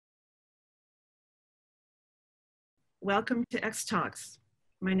Welcome to xTalks.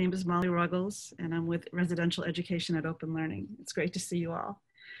 My name is Molly Ruggles, and I'm with Residential Education at Open Learning. It's great to see you all.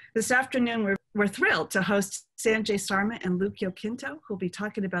 This afternoon, we're thrilled to host Sanjay Sarma and Luke Yoquinto, who'll be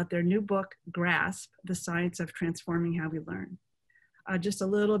talking about their new book, Grasp, The Science of Transforming How We Learn. Just a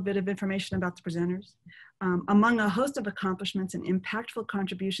little bit of information about the presenters. Among a host of accomplishments and impactful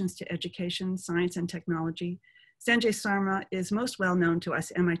contributions to education, science, and technology, Sanjay Sarma is most well known to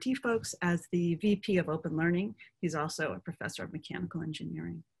us MIT folks as the VP of Open Learning. He's also a professor of mechanical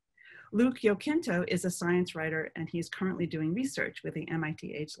engineering. Luke Yoquinto is a science writer, and he's currently doing research with the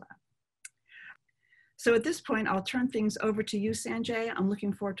MIT Age Lab. So at this point, I'll turn things over to you, Sanjay. I'm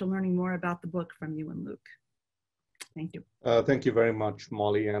looking forward to learning more about the book from you and Luke. Thank you. Thank you very much,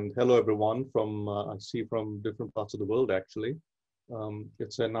 Molly, and hello everyone from, I see from different parts of the world actually.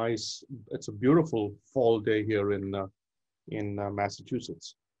 It's a beautiful fall day here in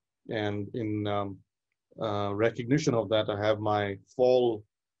Massachusetts. And in recognition of that, I have my fall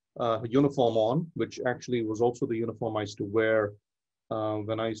uniform on, which actually was also the uniform I used to wear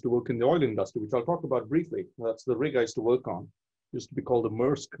when I used to work in the oil industry, which I'll talk about briefly. That's the rig I used to work on. It used to be called the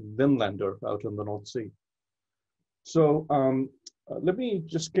Maersk Vinlander out in the North Sea. So let me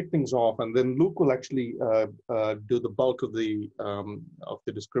just kick things off, and then Luke will actually do the bulk of the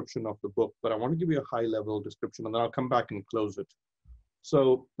description of the book. But I want to give you a high-level description, and then I'll come back and close it.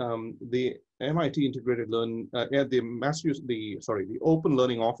 So the MIT Integrated Learning, the Open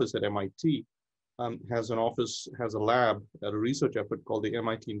Learning Office at MIT has a lab, a research effort called the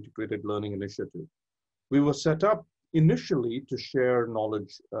MIT Integrated Learning Initiative. We were set up initially to share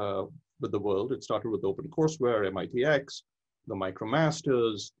knowledge with the world. It started with OpenCourseWare, MITx, the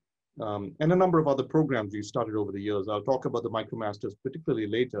MicroMasters, and a number of other programs we started over the years. I'll talk about the MicroMasters particularly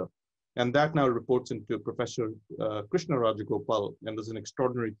later. And that now reports into Professor Krishna Rajagopal, and there's an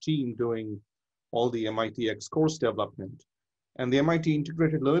extraordinary team doing all the MITx course development. And the MIT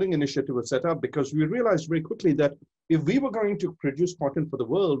Integrated Learning Initiative was set up because we realized very quickly that if we were going to produce content for the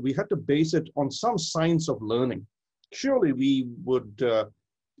world, we had to base it on some science of learning. Surely we would,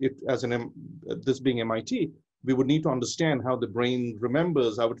 this being MIT, we would need to understand how the brain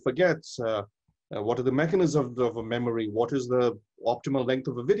remembers, how it forgets, what are the mechanisms of a memory, what is the optimal length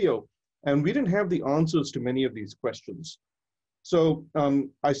of a video. And we didn't have the answers to many of these questions. So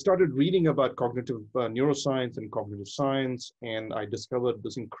I started reading about cognitive neuroscience and cognitive science, and I discovered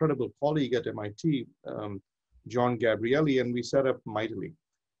this incredible colleague at MIT, John Gabrielli, and we set up Mightily.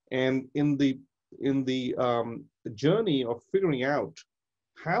 And in the journey of figuring out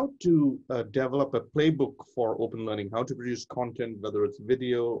how to develop a playbook for open learning, how to produce content, whether it's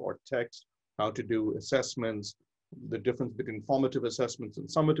video or text, how to do assessments, the difference between formative assessments and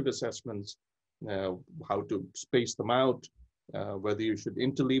summative assessments, how to space them out, whether you should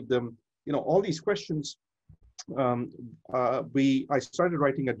interleave them, all these questions. I started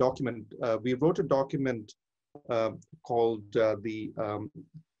writing a document. We wrote a document called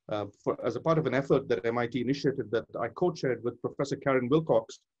as a part of an effort that MIT initiated that I co-chaired with Professor Karen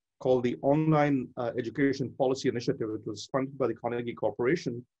Wilcox, called the Online Education Policy Initiative. It was funded by the Carnegie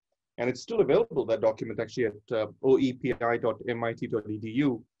Corporation, and it's still available, that document, actually at oepi.mit.edu.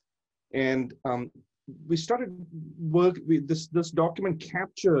 And we started work, this document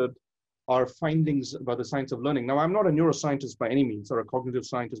captured our findings about the science of learning. Now, I'm not a neuroscientist by any means, or a cognitive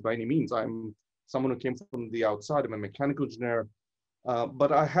scientist by any means. I'm someone who came from the outside. I'm a mechanical engineer.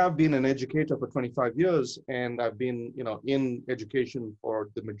 But I have been an educator for 25 years, and I've been, in education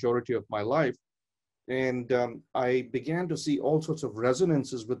for the majority of my life. And I began to see all sorts of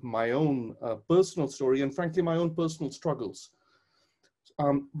resonances with my own personal story, and frankly, my own personal struggles.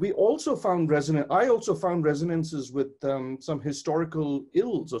 I also found resonances with some historical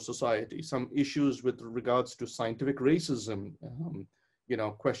ills of society, some issues with regards to scientific racism,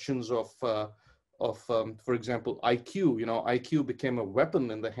 questions of for example, IQ. IQ became a weapon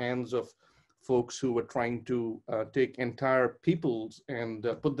in the hands of folks who were trying to take entire peoples and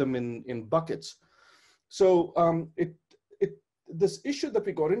put them in buckets. So this issue that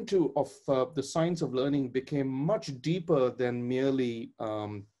we got into of the science of learning became much deeper than merely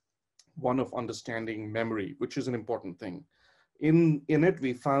one of understanding memory, which is an important thing. In it,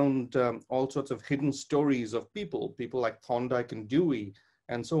 we found all sorts of hidden stories of people like Thorndike and Dewey,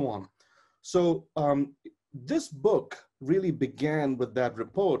 and so on. So this book really began with that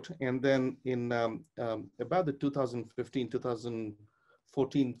report, and then in about the 2014-15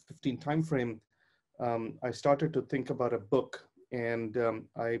 timeframe, I started to think about a book, and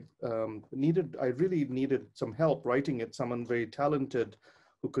I really needed some help writing it, someone very talented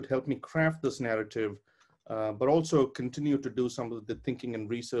who could help me craft this narrative, but also continue to do some of the thinking and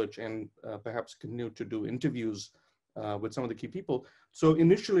research, and perhaps continue to do interviews with some of the key people. So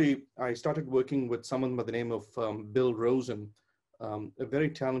initially, I started working with someone by the name of Bill Rosen, a very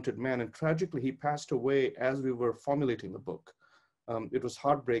talented man. And tragically, he passed away as we were formulating the book. It was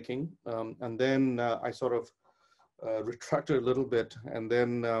heartbreaking. And then I sort of retracted a little bit. And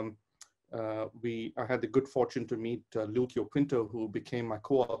then I had the good fortune to meet Luke Yoquinto, who became my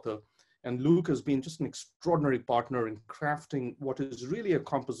co-author. And Luke has been just an extraordinary partner in crafting what is really a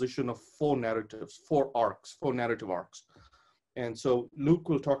composition of 4 narratives, 4 arcs, 4 narrative arcs. And so Luke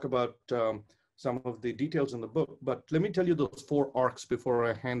will talk about some of the details in the book, but let me tell you those 4 arcs before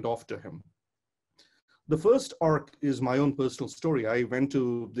I hand off to him. The first arc is my own personal story. I went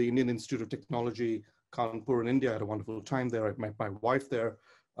to the Indian Institute of Technology, Kanpur in India. I had a wonderful time there. I met my wife there.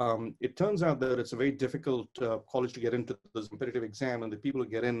 It turns out that it's a very difficult college to get into, this competitive exam, and the people who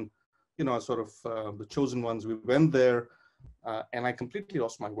get in, you know, are sort of the chosen ones. We went there, and I completely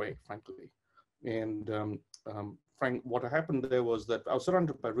lost my way, frankly. And Frank, what happened there was that I was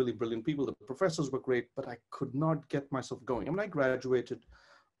surrounded by really brilliant people. The professors were great, but I could not get myself going. I mean, I graduated,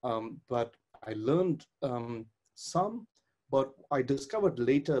 but I learned some, but I discovered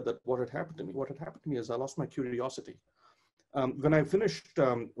later that what had happened to me is I lost my curiosity. When I finished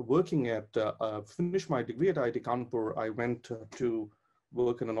finished my degree at IIT Kanpur, I went to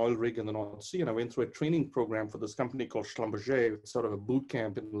work in an oil rig in the North Sea, and I went through a training program for this company called Schlumberger. It's sort of a boot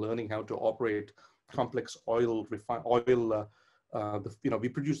camp in learning how to operate complex oil. We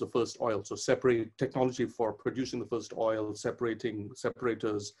produce the first oil, so separate technology for producing the first oil,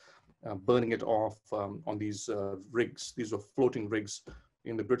 separators, burning it off on these rigs. These were floating rigs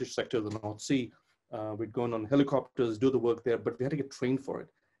in the British sector of the North Sea. We'd go on helicopters, do the work there, but we had to get trained for it.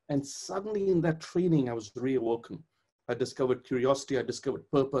 And suddenly in that training, I was reawoken. I discovered curiosity, I discovered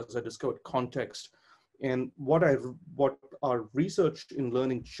purpose, I discovered context. And what our research in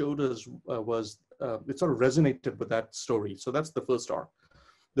learning showed us was it sort of resonated with that story. So that's the first arc.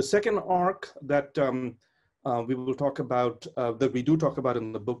 The second arc that we will talk about, that we do talk about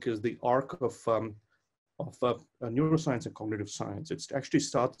in the book, is the arc of neuroscience and cognitive science. It actually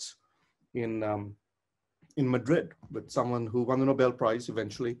starts in Madrid with someone who won the Nobel Prize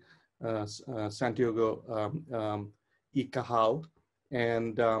eventually, Santiago y Cajal.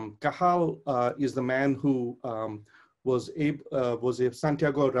 And Cajal is the man who was a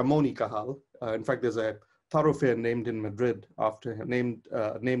Santiago Ramon y Cajal. In fact, there's a thoroughfare named in Madrid named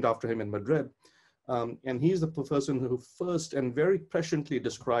after him in Madrid. And he's the person who first and very presciently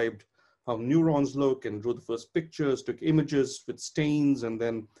described how neurons look and drew the first pictures, took images with stains, and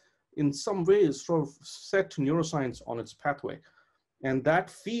then in some ways sort of set neuroscience on its pathway. And that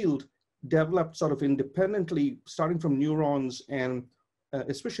field developed sort of independently, starting from neurons, and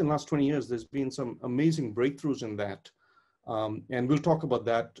especially in the last 20 years, there's been some amazing breakthroughs in that. And we'll talk about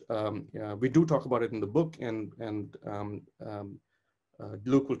that. We do talk about it in the book, and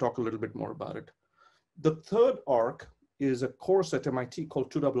Luke will talk a little bit more about it. The third arc is a course at MIT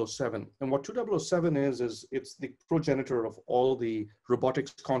called 2007. And what 2007 is it's the progenitor of all the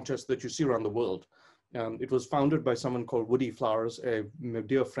robotics contests that you see around the world. It was founded by someone called Woody Flowers, a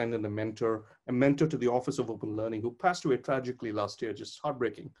dear friend and a mentor to the Office of Open Learning, who passed away tragically last year, just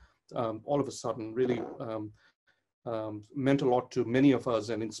heartbreaking. All of a sudden, really meant a lot to many of us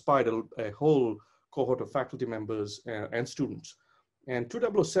and inspired a whole cohort of faculty members and students. And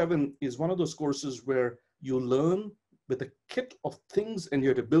 2007 is one of those courses where you learn with a kit of things, and you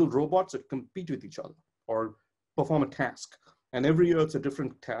have to build robots that compete with each other or perform a task. And every year it's a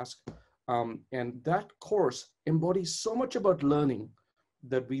different task. And that course embodies so much about learning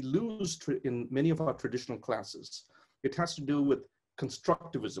that we lose in many of our traditional classes. It has to do with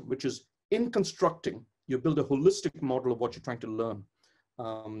constructivism, which is in constructing, you build a holistic model of what you're trying to learn.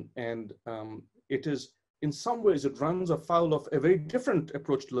 It is, in some ways, it runs afoul of a very different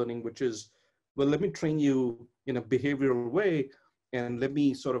approach to learning, which is, well, let me train you in a behavioral way, and let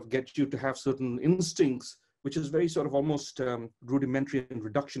me sort of get you to have certain instincts, which is very sort of almost rudimentary and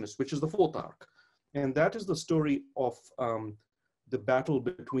reductionist, which is the fourth arc. And that is the story of the battle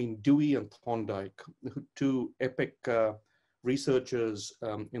between Dewey and Thorndike, two epic researchers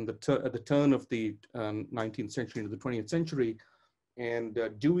at the turn of the 19th century into the 20th century. And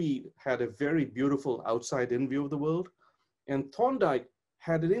Dewey had a very beautiful outside-in view of the world, and Thorndike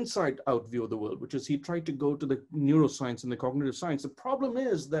had an inside-out view of the world, which is he tried to go to the neuroscience and the cognitive science. The problem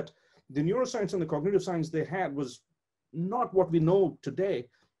is that the neuroscience and the cognitive science they had was not what we know today.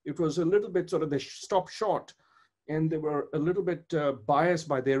 It was a little bit sort of, they stopped short, and they were a little bit biased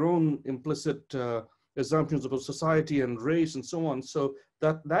by their own implicit assumptions about society and race and so on. So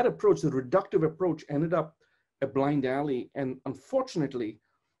that approach, the reductive approach, ended up a blind alley. And unfortunately,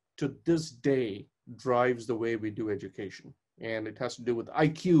 to this day, drives the way we do education. And it has to do with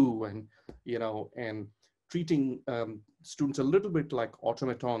IQ and, and treating students a little bit like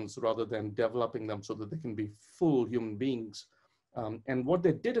automatons rather than developing them so that they can be full human beings. And what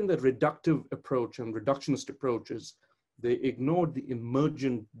they did in the reductive approach and reductionist approach is they ignored the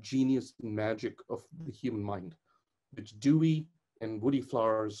emergent genius and magic of the human mind, which Dewey and Woody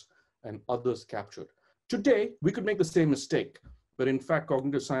Flowers and others captured. Today, we could make the same mistake, but in fact,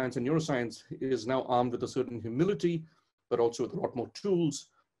 cognitive science and neuroscience is now armed with a certain humility, but also with a lot more tools.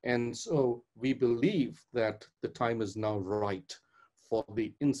 And so we believe that the time is now right for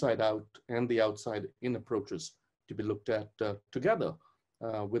the inside out and the outside in approaches to be looked at together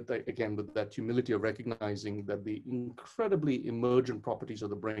with that humility of recognizing that the incredibly emergent properties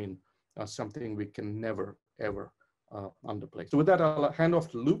of the brain are something we can never, ever underplay. So with that, I'll hand off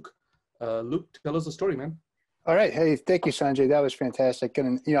to Luke. Luke, tell us the story, man. All right. Hey, thank you, Sanjay. That was fantastic.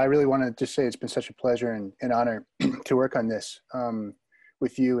 And, I really want to just say it's been such a pleasure and honor to work on this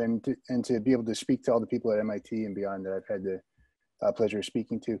with you and to be able to speak to all the people at MIT and beyond that I've had the pleasure of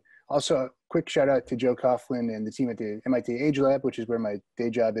speaking to. Also, a quick shout out to Joe Coughlin and the team at the MIT Age Lab, which is where my day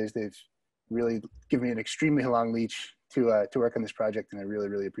job is. They've really given me an extremely long leash to work on this project, and I really,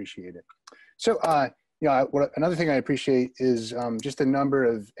 really appreciate it. So, another thing I appreciate is just the number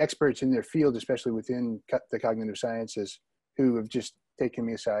of experts in their field, especially within the cognitive sciences, who have just taken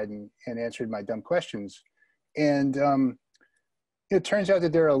me aside and answered my dumb questions. And it turns out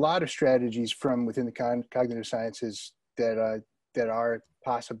that there are a lot of strategies from within the cognitive sciences that are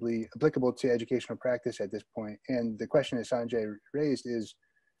possibly applicable to educational practice at this point. And the question that Sanjay raised is,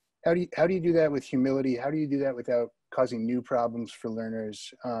 how do you do that with humility? How do you do that without causing new problems for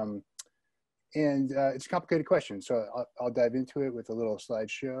learners? And it's a complicated question, so I'll dive into it with a little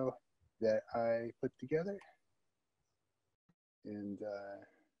slideshow that I put together. And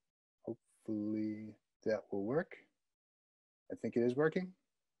hopefully that will work. I think it is working.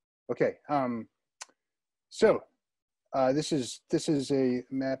 Okay, so this is a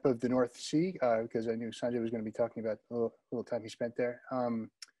map of the North Sea because I knew Sanjay was going to be talking about a little time he spent there.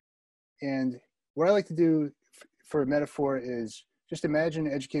 And what I like to do for a metaphor is just imagine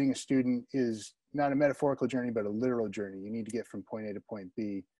educating a student is not a metaphorical journey, but a literal journey. You need to get from point A to point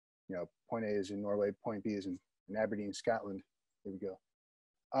B. Point A is in Norway, point B is in Aberdeen, Scotland. There we go.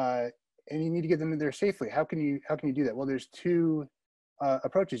 And you need to get them in there safely. How can you do that? Well, there's two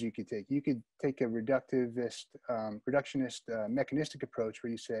approaches you could take. You could take a reductionist mechanistic approach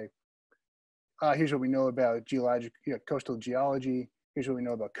where you say, here's what we know about coastal geology. Here's what we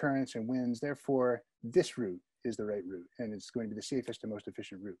know about currents and winds. Therefore, this route is the right route, and it's going to be the safest and most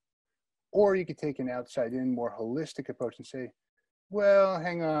efficient route. Or you could take an outside-in, more holistic approach and say, well,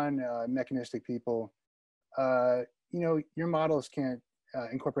 hang on, mechanistic people, your models can't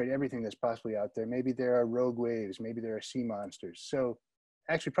incorporate everything that's possibly out there. Maybe there are rogue waves, maybe there are sea monsters. So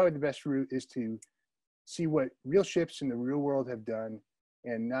actually probably the best route is to see what real ships in the real world have done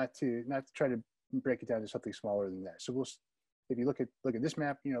and not to try to break it down to something smaller than that. So if you look at this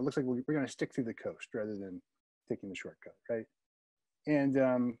map, it looks like we're going to stick through the coast rather than taking the shortcut, right? And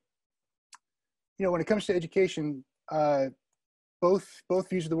when it comes to education, both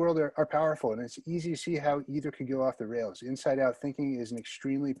views of the world are powerful, and it's easy to see how either could go off the rails. Inside-out thinking is an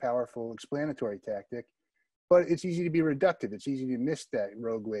extremely powerful explanatory tactic, but it's easy to be reductive. It's easy to miss that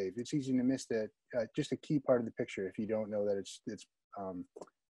rogue wave. It's easy to miss that just a key part of the picture if you don't know that it's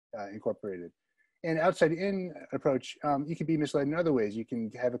incorporated. And outside-in approach, you can be misled in other ways. You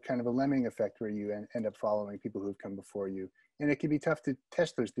can have a kind of a lemming effect where you end up following people who've come before you. And it can be tough to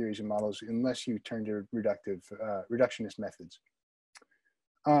test those theories and models unless you turn to reductionist methods.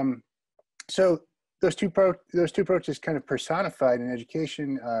 So those two approaches kind of personified in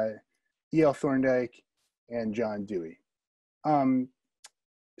education, E.L. Thorndike and John Dewey.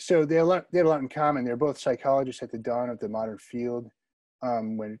 So they had a lot in common. They're both psychologists at the dawn of the modern field.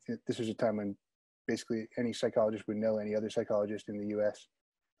 When this was a time when basically any psychologist would know any other psychologist in the U.S.,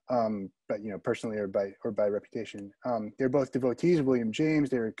 but personally or by reputation. They're both devotees of William James.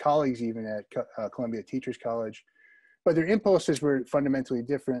 They were colleagues even at Columbia Teachers College, but their impulses were fundamentally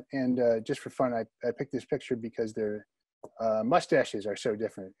different. And just for fun, I picked this picture because their mustaches are so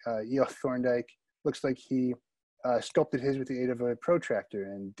different. E.L. Thorndike looks like he sculpted his with the aid of a protractor,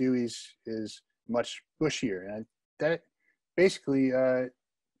 and Dewey's is much bushier, and that basically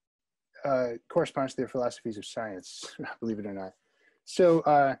corresponds to their philosophies of science, believe it or not. So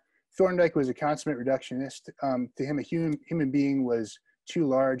Thorndike was a consummate reductionist. To him, a human being was too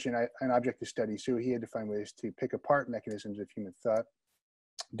large an object to study, so he had to find ways to pick apart mechanisms of human thought.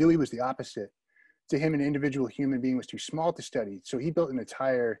 Dewey was the opposite. To him, an individual human being was too small to study. So he built an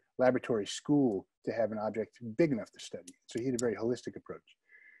entire laboratory school to have an object big enough to study. So he had a very holistic approach.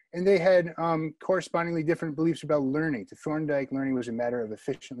 And they had correspondingly different beliefs about learning. To Thorndike, learning was a matter of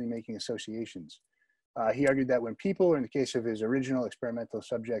efficiently making associations. He argued that when people, or in the case of his original experimental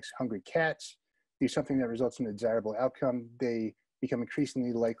subjects, hungry cats, do something that results in a desirable outcome, they become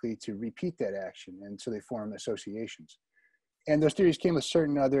increasingly likely to repeat that action. And so they form associations. And those theories came with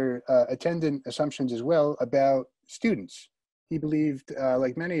certain other attendant assumptions as well about students. He believed,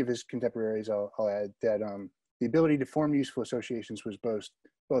 like many of his contemporaries, I'll add, that the ability to form useful associations was both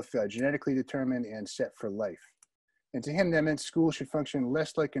genetically determined and set for life. And to him, that meant schools should function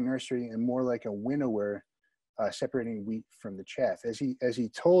less like a nursery and more like a winnower, separating wheat from the chaff. As he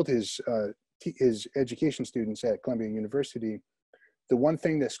told his education students at Columbia University, the one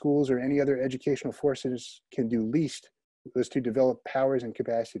thing that schools or any other educational forces can do least was to develop powers and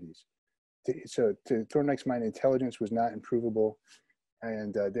capacities. So to Thorndike's mind, intelligence was not improvable,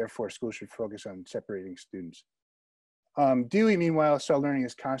 and therefore schools should focus on separating students. Dewey, meanwhile, saw learning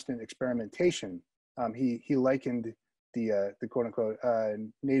as constant experimentation. He likened the quote unquote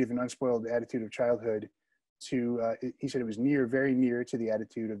native and unspoiled attitude of childhood to, he said it was very near to the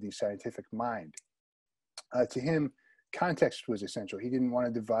attitude of the scientific mind. To him, context was essential. He didn't want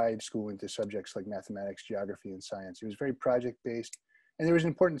to divide school into subjects like mathematics, geography, and science. It was very project-based, and there was an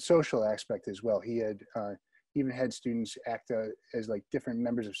important social aspect as well. He had even had students act as like different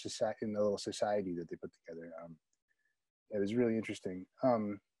members of society in the little society that they put together. It was really interesting.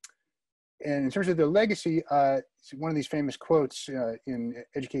 And in terms of their legacy, one of these famous quotes in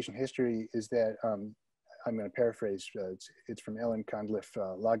education history is that, I'm going to paraphrase, it's from Ellen Conliffe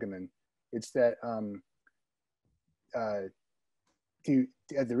Lageman. It's that, at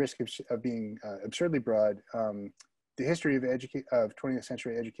the risk of being absurdly broad, the history of 20th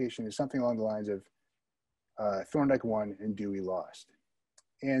century education is something along the lines of Thorndike won and Dewey lost.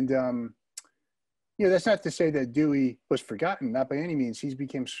 And you know, that's not to say that Dewey was forgotten, not by any means. He's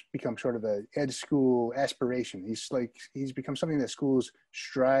become sort of a ed school aspiration. He's become something that schools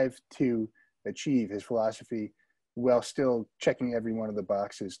strive to achieve, his philosophy, while still checking every one of the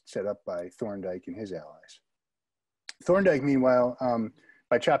boxes set up by Thorndike and his allies. Thorndike, meanwhile,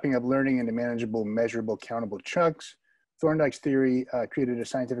 by chopping up learning into manageable, measurable, countable chunks, Thorndike's theory created a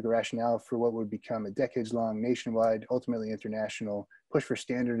scientific rationale for what would become a decades-long, nationwide, ultimately international push for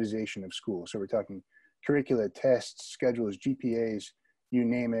standardization of schools. So we're talking curricula, tests, schedules, GPAs, you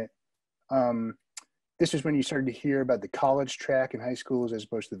name it. This is when you started to hear about the college track in high schools as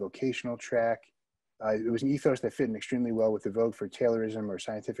opposed to the vocational track. It was an ethos that fit in extremely well with the vogue for Taylorism or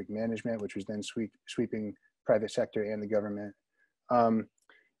scientific management, which was then sweeping private sector and the government.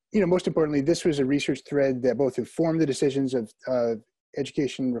 You know, most importantly, this was a research thread that both informed the decisions of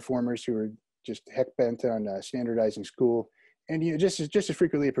education reformers who were just heck bent on standardizing school, and you know, just as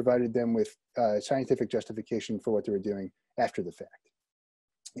frequently it provided them with scientific justification for what they were doing after the fact.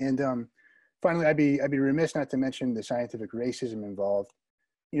 And finally, I'd be remiss not to mention the scientific racism involved.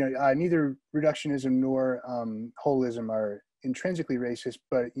 You know, neither reductionism nor holism are intrinsically racist,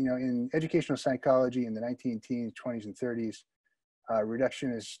 but you know, in educational psychology in the 19 teens, 20s, and 30s,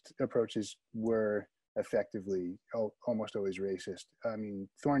 reductionist approaches were effectively almost always racist. I mean,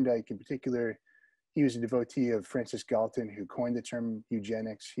 Thorndike in particular, he was a devotee of Francis Galton, who coined the term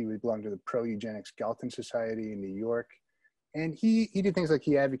eugenics. He belonged to the pro-eugenics Galton Society in New York. And he did things like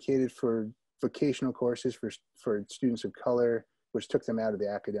he advocated for vocational courses for students of color, which took them out of the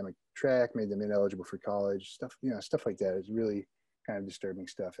academic track, made them ineligible for college, stuff, you know, stuff like that. It's really kind of disturbing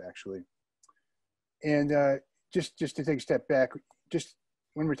stuff, actually. And just to take a step back, just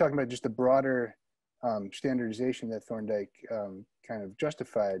when we're talking about just the broader standardization that Thorndike kind of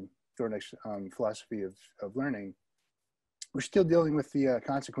justified, Thorndike's philosophy of learning, we're still dealing with the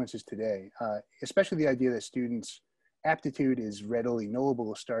consequences today, especially the idea that students' aptitude is readily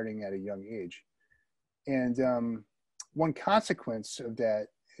knowable starting at a young age. And one consequence of that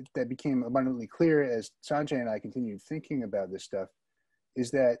became abundantly clear as Sanjay and I continued thinking about this stuff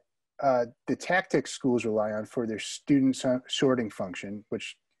is that the tactics schools rely on for their student sorting function,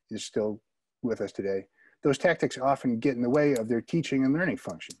 which is still with us today, those tactics often get in the way of their teaching and learning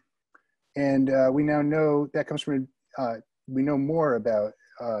function. And we now know that comes from, we know more about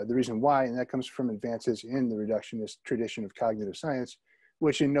the reason why, and that comes from advances in the reductionist tradition of cognitive science,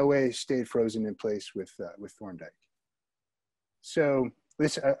 which in no way stayed frozen in place with Thorndike. So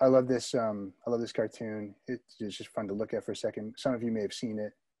this, I love this cartoon. It's just fun to look at for a second. Some of you may have seen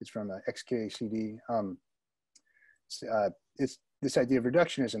it. It's from XKCD. It's this idea of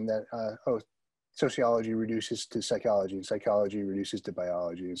reductionism that, sociology reduces to psychology and psychology reduces to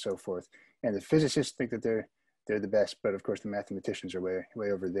biology and so forth. and the physicists think that they're the best, but of course the mathematicians are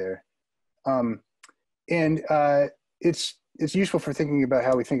way over there. It's useful for thinking about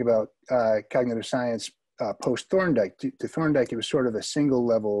how we think about cognitive science post Thorndike. To Thorndike, it was sort of a single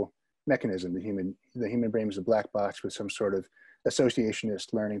level mechanism. The human brain was a black box with some sort of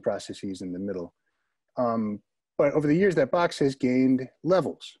associationist learning processes in the middle. But over the years, that box has gained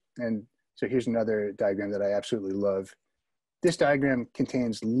levels. And so here's another diagram that I absolutely love. This diagram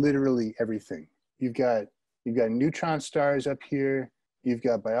contains literally everything. You've got neutron stars up here. You've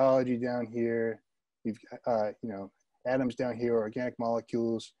got biology down here. You've atoms down here, organic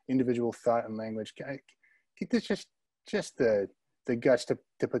molecules, individual thought and language. This just the guts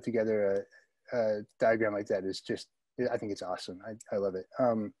to put together a diagram like that is just, I think it's awesome. I love it.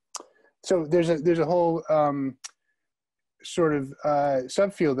 So there's a whole sort of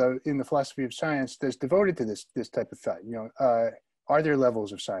subfield in the philosophy of science that's devoted to this type of thought. Are there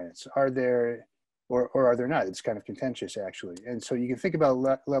levels of science? Are there, or are there not? It's kind of contentious, actually. And so you can think about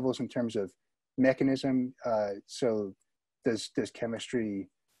levels in terms of mechanism. So does chemistry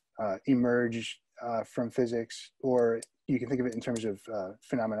emerge from physics? Or you can think of it in terms of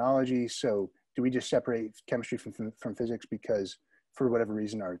phenomenology. So do we just separate chemistry from physics because for whatever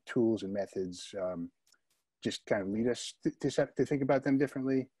reason our tools and methods just kind of lead us to think about them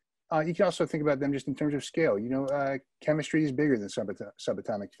differently? You can also think about them just in terms of scale. Chemistry is bigger than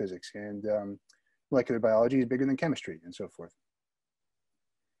subatomic physics, and molecular biology is bigger than chemistry, and so forth.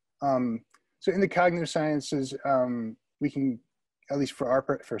 So in the cognitive sciences, we can, at least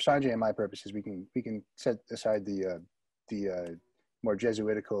for Sanjay and my purposes, we can set aside the more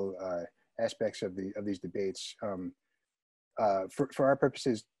Jesuitical aspects of these debates. For our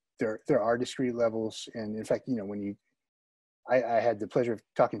purposes, there are discrete levels, and in fact, I had the pleasure of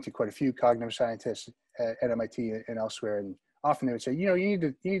talking to quite a few cognitive scientists at MIT and elsewhere, and often they would say,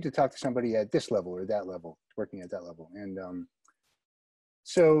 you need to talk to somebody at this level or that level, working at that level. And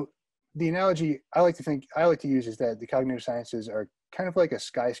so the analogy I like to use is that the cognitive sciences are kind of like a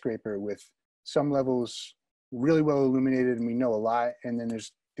skyscraper with some levels really well illuminated and we know a lot, and then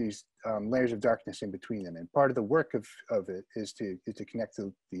there's these layers of darkness in between them. And part of the work of it is to connect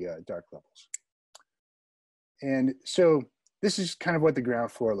to the dark levels. And so this is kind of what the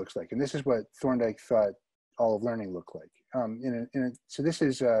ground floor looks like, and this is what Thorndike thought all of learning looked like. So this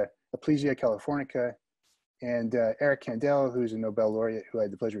is Aplysia californica, and Eric Kandel, who's a Nobel laureate who I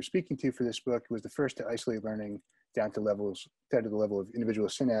had the pleasure of speaking to for this book, was the first to isolate learning down to the level of individual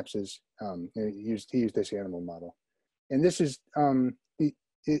synapses. He used this animal model. And this is,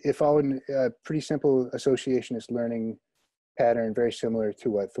 it followed a pretty simple associationist learning pattern, very similar to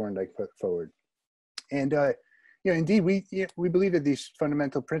what Thorndike put forward. And indeed, we believe that these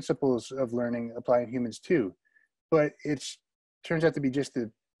fundamental principles of learning apply in humans too, but it turns out to be just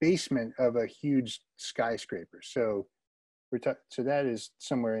the basement of a huge skyscraper. So so that is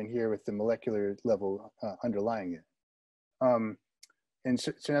somewhere in here with the molecular level underlying it. And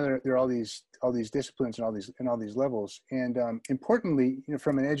so now there are all these disciplines and all these levels. And importantly,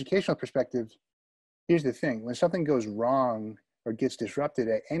 from an educational perspective, here's the thing: when something goes wrong or gets disrupted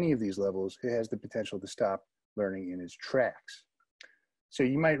at any of these levels, it has the potential to stop learning in its tracks. So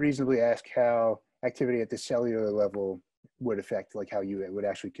you might reasonably ask how activity at the cellular level would affect like how you would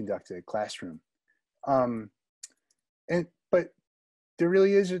actually conduct a classroom. But there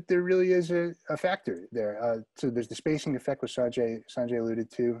really is a factor there. So there's the spacing effect, which Sanjay alluded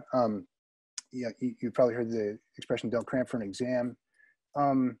to. You probably heard the expression "don't cram for an exam."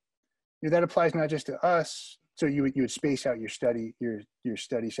 That applies not just to us. So you would space out your study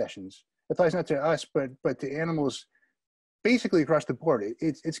sessions. It applies not to us, but to animals, basically across the board.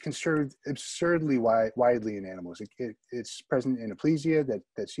 It's conserved absurdly widely in animals. It's present in Aplysia,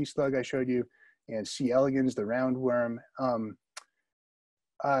 that sea slug I showed you, and C. elegans, the roundworm.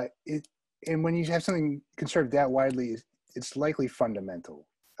 And when you have something conserved that widely, it's likely fundamental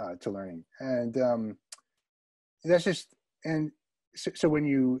to learning. And that's just, and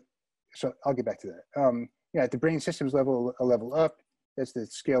so I'll get back to that. At the brain systems level, a level up, that's the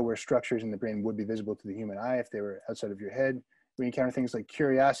scale where structures in the brain would be visible to the human eye if they were outside of your head. We encounter things like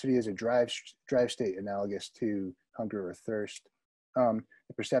curiosity as a drive state analogous to hunger or thirst. The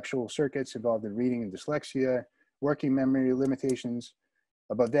perceptual circuits involved in reading and dyslexia, working memory limitations.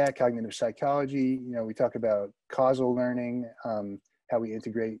 Above that, cognitive psychology. We talk about causal learning, how we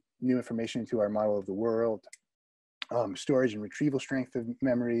integrate new information into our model of the world, storage and retrieval strength of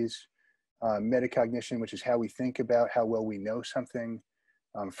memories, metacognition, which is how we think about how well we know something,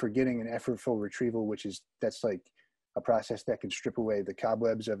 forgetting and effortful retrieval, that's like a process that can strip away the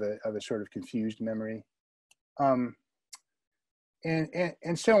cobwebs of a sort of confused memory.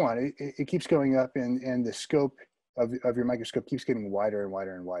 and so on. It keeps going up, and the scope of your microscope keeps getting wider and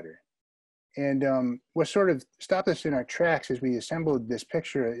wider and wider. And what sort of stopped us in our tracks as we assembled this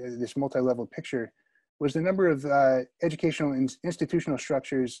picture, this multi-level picture, was the number of educational institutional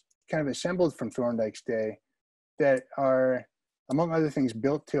structures kind of assembled from Thorndike's day that are, among other things,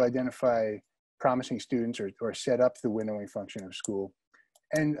 built to identify promising students or set up the winnowing function of school.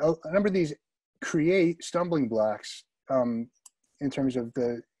 And a number of these create stumbling blocks in terms of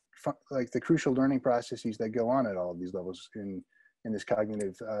the crucial learning processes that go on at all of these levels in this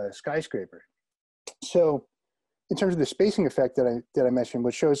cognitive skyscraper. So in terms of the spacing effect that I mentioned,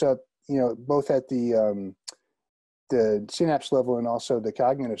 which shows up, both at the synapse level and also the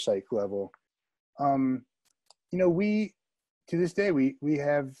cognitive psych level, we, to this day, we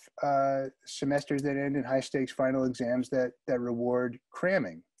have semesters that end in high stakes final exams that reward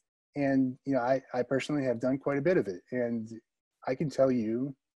cramming. And, I personally have done quite a bit of it. And I can tell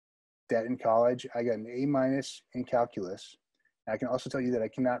you that in college, I got an A- in calculus. I can also tell you that I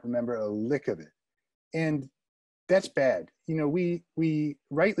cannot remember a lick of it. And that's bad. We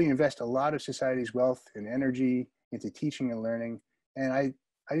rightly invest a lot of society's wealth and energy into teaching and learning. And I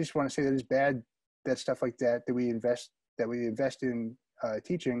just want to say that it's bad that stuff like that we invest in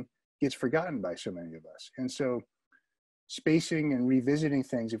teaching gets forgotten by so many of us. And so spacing and revisiting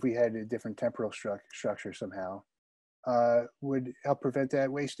things, if we had a different temporal structure somehow, would help prevent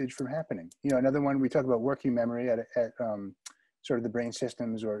that wastage from happening. Another one, we talk about working memory at sort of the brain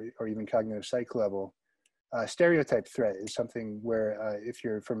systems or even cognitive psych level. Stereotype threat is something where if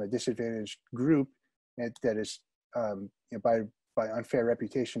you're from a disadvantaged group that is by unfair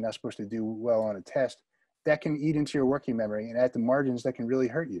reputation not supposed to do well on a test, that can eat into your working memory, and at the margins that can really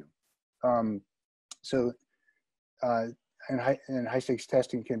hurt you. And high stakes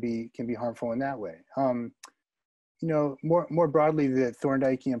testing can be harmful in that way. More broadly, the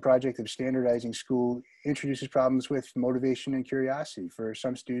Thorndikean project of standardizing school introduces problems with motivation and curiosity. For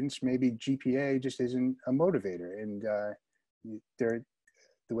some students, maybe GPA just isn't a motivator, and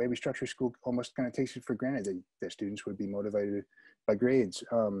the way we structure school almost kind of takes it for granted that students would be motivated by grades.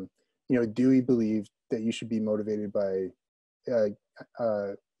 Dewey believed that you should be motivated by the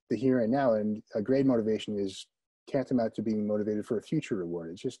here and now, and a grade motivation is tantamount to being motivated for a future reward.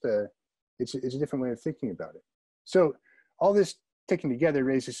 It's just it's a different way of thinking about it. So all this taken together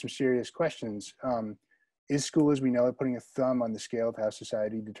raises some serious questions. Is school as we know it putting a thumb on the scale of how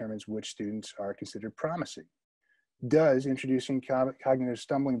society determines which students are considered promising? Does introducing cognitive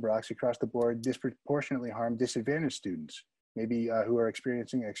stumbling blocks across the board disproportionately harm disadvantaged students, maybe who are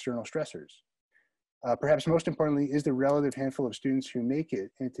experiencing external stressors? Perhaps most importantly, is the relative handful of students who make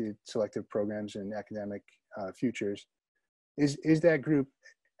it into selective programs and academic futures, is that group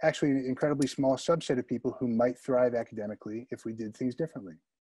actually an incredibly small subset of people who might thrive academically if we did things differently?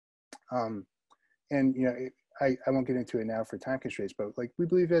 I won't get into it now for time constraints, but we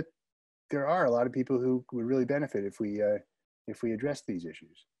believe that there are a lot of people who would really benefit if we address these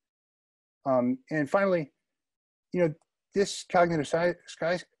issues. And finally, this cognitive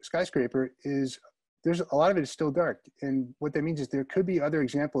skyscraper there's a lot of it is still dark. And what that means is there could be other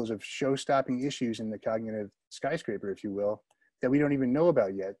examples of show-stopping issues in the cognitive skyscraper, if you will, that we don't even know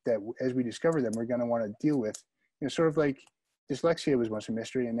about yet, that as we discover them, we're going to want to deal with. Sort of like dyslexia was once a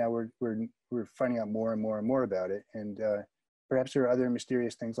mystery, and now we're finding out more and more and more about it. And perhaps there are other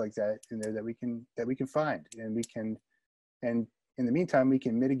mysterious things like that in there that we can find, and in the meantime, we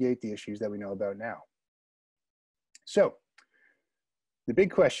can mitigate the issues that we know about now. So the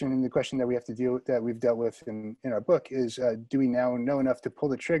big question, and the question that we've dealt with in our book, is do we now know enough to pull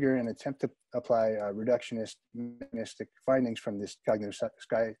the trigger and attempt to apply reductionist mechanistic findings from this cognitive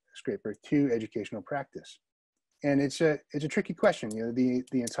skyscraper to educational practice? And it's a tricky question. The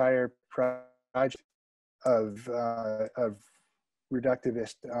entire project of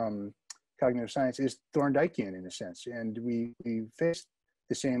reductivist cognitive science is Thorndikean in a sense, and we faced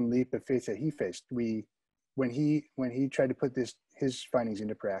the same leap of faith that he faced. When he tried to put his findings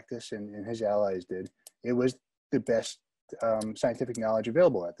into practice, and his allies did, it was the best scientific knowledge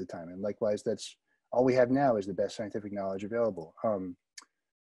available at the time. And likewise, that's all we have now is the best scientific knowledge available.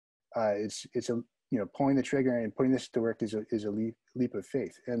 It's pulling the trigger and putting this to work is a leap of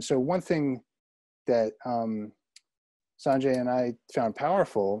faith. And so one thing that Sanjay and I found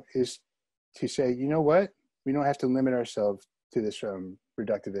powerful is to say, you know what, we don't have to limit ourselves to this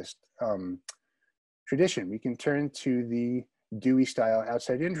reductivist tradition. We can turn to the Dewey style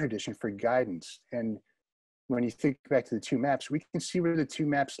outside-in tradition for guidance. And when you think back to the two maps, we can see where the two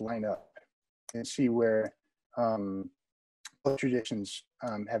maps line up and see where both traditions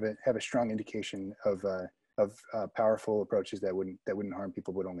have a strong indication of powerful approaches that wouldn't harm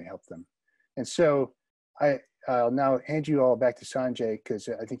people, would only help them. And so I'll now hand you all back to Sanjay, because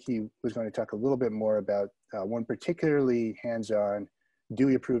I think he was going to talk a little bit more about one particularly hands-on,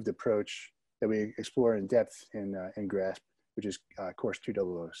 Dewey-approved approach that we explore in depth in GRASP, which is course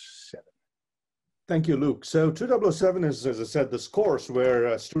 2007. Thank you, Luke. So 2007 is, as I said, this course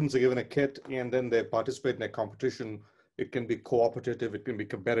where students are given a kit and then they participate in a competition. It can be cooperative, it can be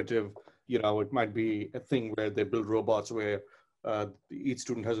competitive. You know, it might be a thing where they build robots where each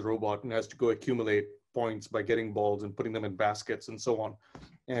student has a robot and has to go accumulate points by getting balls and putting them in baskets and so on.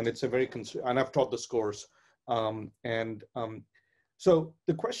 And it's a very, and I've taught this course. So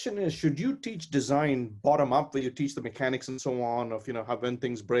the question is, should you teach design bottom up, where you teach the mechanics and so on of, you know, how when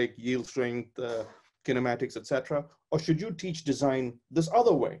things break, yield strength, kinematics, etc., or should you teach design this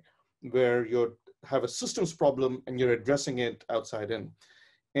other way, where you have a systems problem and you're addressing it outside in?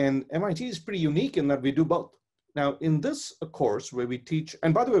 And MIT is pretty unique in that we do both. Now, in this course where we teach,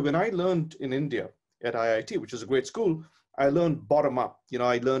 and by the way, when I learned in India at IIT, which is a great school, I learned bottom up. You know,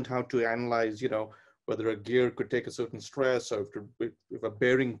 I learned how to analyze, you know, whether a gear could take a certain stress or if a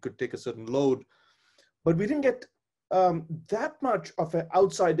bearing could take a certain load. But we didn't get that much of an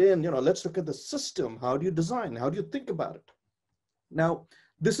outside in, you know, let's look at the system. How do you design? How do you think about it? Now,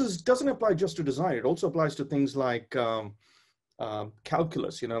 this doesn't apply just to design. It also applies to things like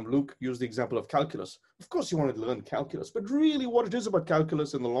calculus. You know, Luke used the example of calculus. Of course, you want to learn calculus, but really what it is about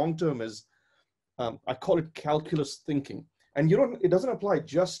calculus in the long term is, I call it calculus thinking. And it doesn't apply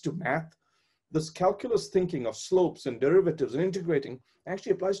just to math. This calculus thinking of slopes and derivatives and integrating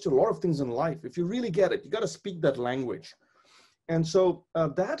actually applies to a lot of things in life. If you really get it, you got to speak that language. And so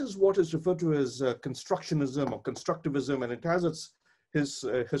that is what is referred to as constructionism or constructivism, and it has its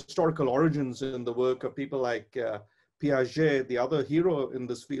historical origins in the work of people like Piaget. The other hero in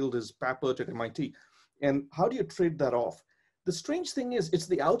this field is Papert at MIT. And how do you trade that off? The strange thing is, it's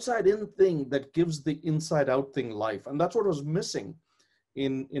the outside in thing that gives the inside out thing life. And that's what was missing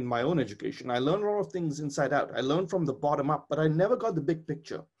in my own education. I learned a lot of things inside out. I learned from the bottom up, but I never got the big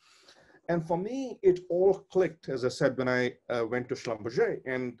picture. And for me, it all clicked, as I said, when I went to Schlumberger,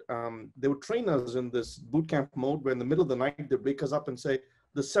 and they would train us in this boot camp mode where in the middle of the night, they'd wake us up and say,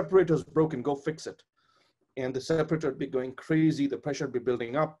 the separator's broken, go fix it. And the separator would be going crazy, the pressure would be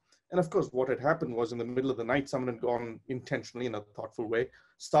building up. And of course, what had happened was in the middle of the night, someone had gone intentionally in a thoughtful way,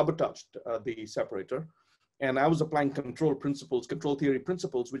 sabotaged the separator. And I was applying control theory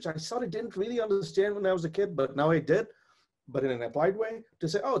principles, which I sort of didn't really understand when I was a kid, but now I did, but in an applied way, to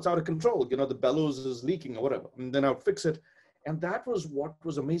say, oh, it's out of control. You know, the bellows is leaking or whatever, and then I would fix it. And that was what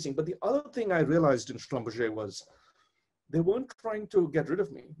was amazing. But the other thing I realized in Schlumberger was they weren't trying to get rid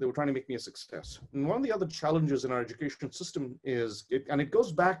of me. They were trying to make me a success. And one of the other challenges in our education system is, and it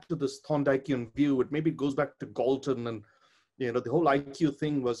goes back to this Thorndikean view, maybe it goes back to Galton, and, you know, the whole IQ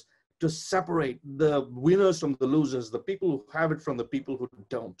thing was to separate the winners from the losers, the people who have it from the people who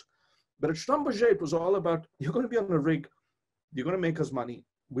don't. But at Schlumberger, it was all about, you're going to be on a rig, you're going to make us money,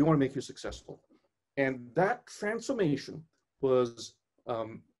 we want to make you successful. And that transformation was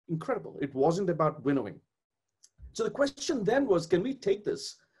incredible. It wasn't about winnowing. So the question then was, can we take the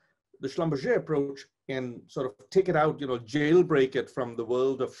Schlumberger approach and sort of take it out, you know, jailbreak it from the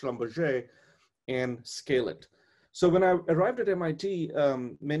world of Schlumberger and scale it? So when I arrived at MIT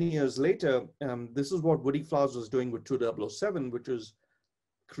many years later, this is what Woody Flowers was doing with 2007, which is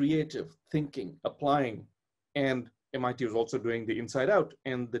creative thinking, applying, and MIT was also doing the inside out,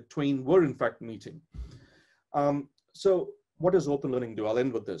 and the twain were in fact meeting. So what does open learning do? I'll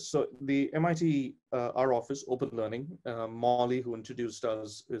end with this. So the MIT, our office, Open Learning, Molly, who introduced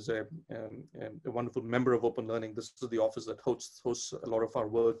us, is a wonderful member of Open Learning. This is the office that hosts a lot of our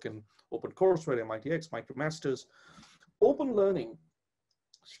work in OpenCourseWare, MITx, MicroMasters. Open Learning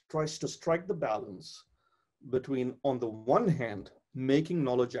tries to strike the balance between, on the one hand, making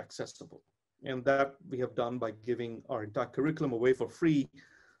knowledge accessible. And that we have done by giving our entire curriculum away for free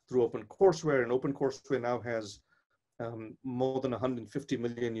through OpenCourseWare. And OpenCourseWare now has more than 150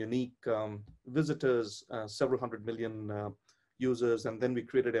 million unique visitors, several hundred million users. And then we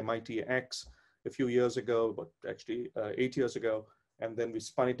created MITx a few years ago, but actually 8 years ago. And then we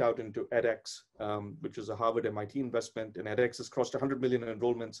spun it out into edX, which is a Harvard MIT investment. And edX has crossed 100 million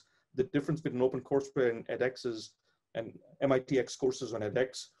enrollments. The difference between OpenCourseWare and edX is, and MITx courses on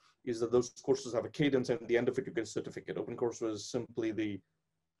edX, is that those courses have a cadence, and at the end of it, you get a certificate. OpenCourseWare is simply the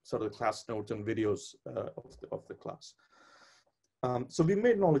sort of the class notes and videos of the class. So we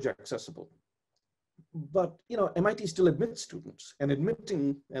made knowledge accessible. But, you know, MIT still admits students, and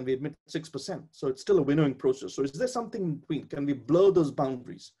we admit 6%. So it's still a winnowing process. So is there something in between? Can we blur those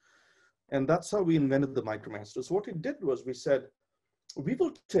boundaries? And that's how we invented the MicroMasters. What we did was we said, we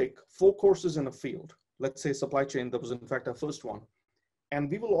will take 4 courses in a field, let's say supply chain, that was in fact our first one, and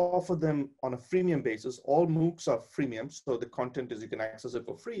we will offer them on a freemium basis. All MOOCs are freemium, so the content is you can access it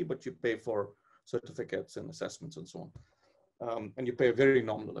for free, but you pay for certificates and assessments and so on. And you pay a very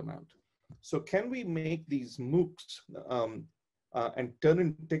nominal amount. So can we make these MOOCs and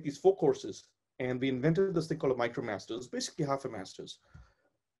take these 4 courses, and we invented this thing called a MicroMasters, basically half a master's.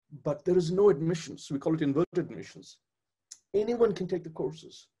 But there is no admissions. We call it inverted admissions. Anyone can take the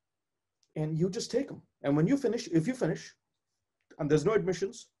courses, and you just take them. And when you finish, if you finish, and there's no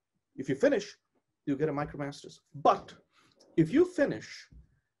admissions, if you finish, you get a MicroMasters. But if you finish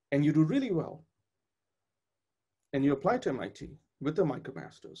and you do really well, and you apply to MIT with the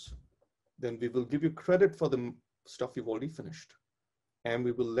MicroMasters, then we will give you credit for the stuff you've already finished. And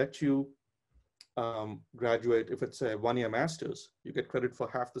we will let you graduate. If it's a 1-year master's, you get credit for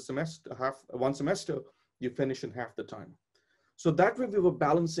half the semester, one semester, you finish in half the time. So that way we were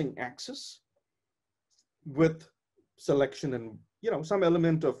balancing access with selection and, some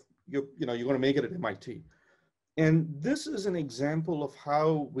element of, you're going to make it at MIT. And this is an example of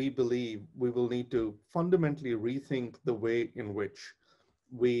how we believe we will need to fundamentally rethink the way in which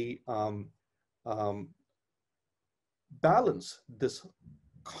we balance this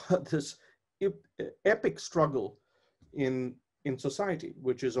epic struggle in society,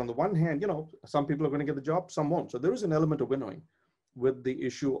 which is on the one hand, some people are going to get the job, some won't. So there is an element of winnowing with the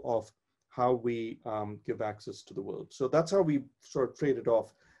issue of how we give access to the world. So that's how we sort of trade it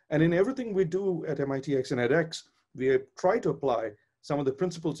off. And in everything we do at MITx and edX, we try to apply some of the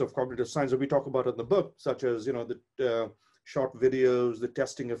principles of cognitive science that we talk about in the book, such as, the short videos, the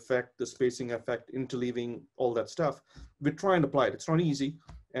testing effect, the spacing effect, interleaving, all that stuff. We try and apply it. It's not easy,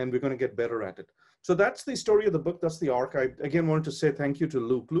 and we're going to get better at it. So that's the story of the book. That's the arc. I, again, wanted to say thank you to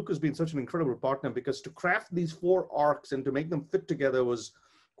Luke. Luke has been such an incredible partner, because to craft these 4 arcs and to make them fit together was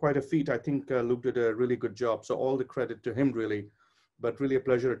quite a feat. I think Luke did a really good job. So all the credit to him, really. But really a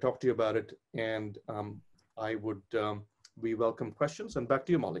pleasure to talk to you about it. And we welcome questions. And back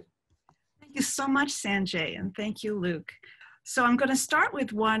to you, Molly. Thank you so much, Sanjay, and thank you, Luke. So I'm going to start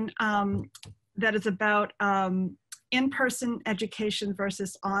with one that is about in-person education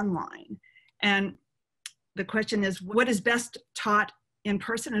versus online. And the question is, what is best taught in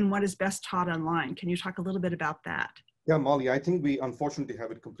person and what is best taught online? Can you talk a little bit about that? Yeah, Molly, I think we unfortunately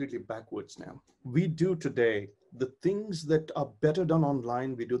have it completely backwards now. We do today the things that are better done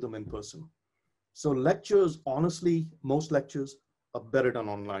online, we do them in person. So lectures, honestly, most lectures are better done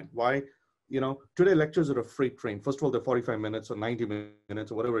online. Why? Today lectures are a freight train. First of all, they're 45 minutes or 90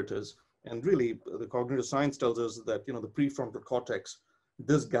 minutes or whatever it is. And really, the cognitive science tells us that, the prefrontal cortex,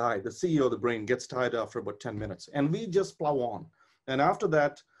 this guy, the CEO of the brain, gets tired after about 10 minutes. And we just plow on. And after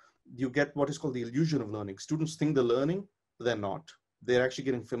that, you get what is called the illusion of learning. Students think they're learning, they're not. They're actually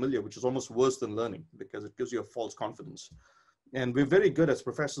getting familiar, which is almost worse than learning, because it gives you a false confidence. And we're very good as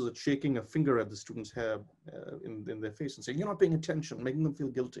professors at shaking a finger at the students' hair in their face and saying, you're not paying attention, making them feel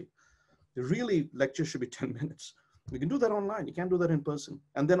guilty. The really lecture should be 10 minutes. We can do that online. You can't do that in person.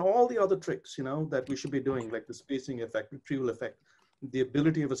 And then all the other tricks, that we should be doing, like the spacing effect, retrieval effect, the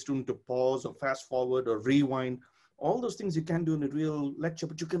ability of a student to pause or fast forward or rewind, all those things you can do in a real lecture,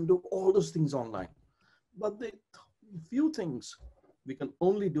 but you can do all those things online. But the few things we can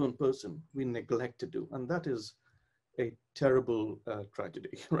only do in person, we neglect to do. And that is a terrible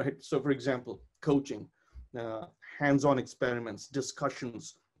tragedy, right? So for example, coaching, hands-on experiments,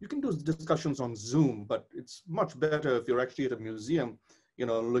 discussions. You can do discussions on Zoom, but it's much better if you're actually at a museum,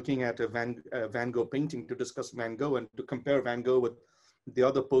 looking at a Van Gogh painting to discuss Van Gogh and to compare Van Gogh with the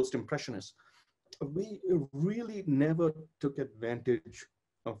other post-impressionists. We really never took advantage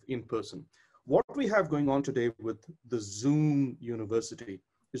of in-person. What we have going on today with the Zoom University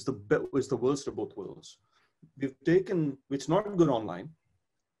is the worst of both worlds. We've taken, it's not good online,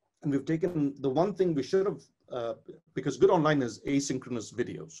 and we've taken the one thing we should have, because good online is asynchronous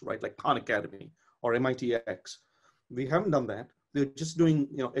videos, right? Like Khan Academy or MITx. We haven't done that. They're just doing,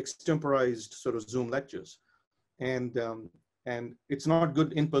 extemporized sort of Zoom lectures. And it's not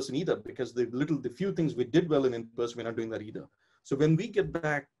good in person either, because the few things we did well in person, we're not doing that either. So when we get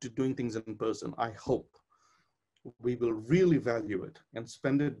back to doing things in person, I hope we will really value it and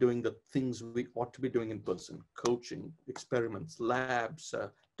spend it doing the things we ought to be doing in person: coaching, experiments, labs,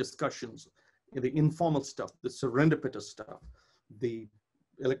 discussions, the informal stuff, the serendipitous stuff, the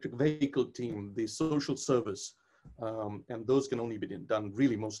electric vehicle team, the social service, and those can only be done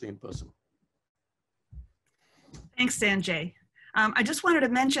really mostly in person. Thanks, Sanjay. I just wanted to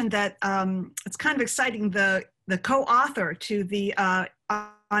mention that it's kind of exciting. The co-author to the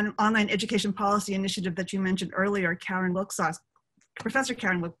online education policy initiative that you mentioned earlier, Professor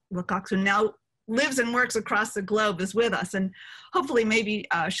Karen Wilcox, who now lives and works across the globe, is with us. And hopefully maybe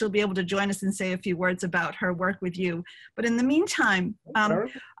she'll be able to join us and say a few words about her work with you. But in the meantime,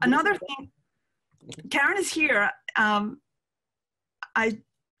 another thing, Karen is here. Karen,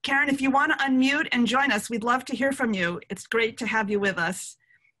 if you want to unmute and join us, we'd love to hear from you. It's great to have you with us.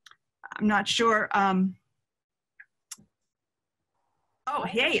 I'm not sure. Oh,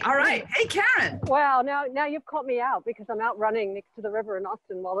 hey, all right. Hey, Karen. Wow, now you've caught me out because I'm out running next to the river in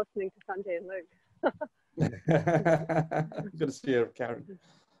Austin while listening to Sanjay and Luke. Good to see you, Karen.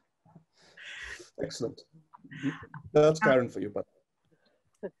 Excellent. That's Karen for you, but.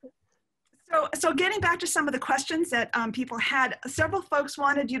 So getting back to some of the questions that people had, several folks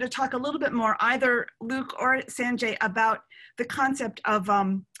wanted you to talk a little bit more, either Luke or Sanjay, about the concept of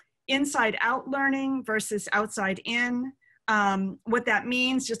inside out learning versus outside in, what that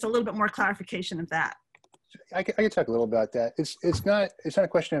means, just a little bit more clarification of that. I can talk a little about that. It's not a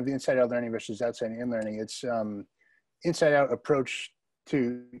question of the inside out learning versus outside in learning. It's inside out approach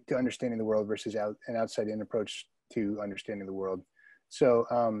to understanding the world versus an outside in approach to understanding the world. So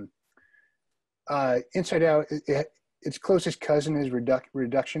inside out, its closest cousin is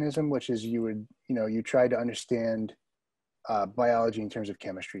reductionism, which is you try to understand biology in terms of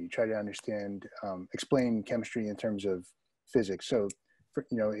chemistry. You try to understand, explain chemistry in terms of physics. So,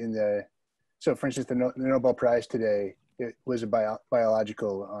 for instance, the Nobel Prize today, it was a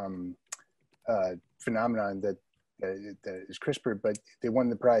biological phenomenon that is CRISPR, but they won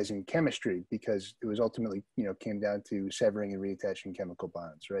the prize in chemistry because it was ultimately, came down to severing and reattaching chemical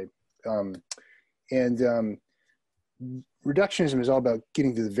bonds, right? Reductionism is all about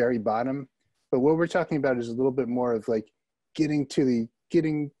getting to the very bottom, but what we're talking about is a little bit more of like getting to the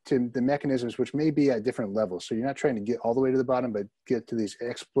mechanisms which may be at different levels. So you're not trying to get all the way to the bottom, but get to these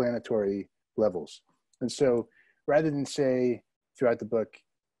explanatory levels. And so rather than say throughout the book,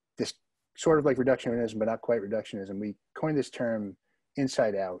 this sort of like reductionism, but not quite reductionism, we coined this term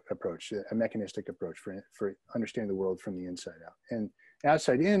inside out approach, a mechanistic approach for understanding the world from the inside out. And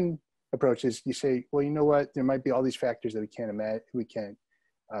outside in approach is you say, well, you know what, there might be all these factors that we can't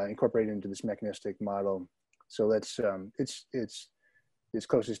incorporate into this mechanistic model. So let's, its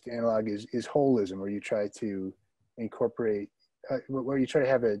closest analog is holism, where you try to incorporate, where you try to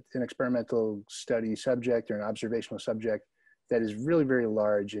have an experimental study subject or an observational subject that is really very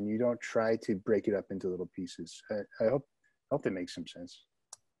large, and you don't try to break it up into little pieces. I hope that makes some sense.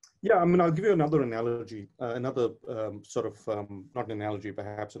 Yeah, I mean, I'll give you another analogy, another sort of, not an analogy,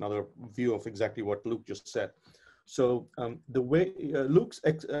 perhaps another view of exactly what Luke just said. So the way Luke's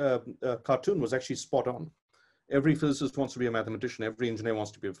cartoon was actually spot on. Every physicist wants to be a mathematician. Every engineer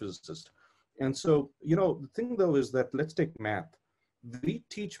wants to be a physicist. And so, the thing though is that let's take math. We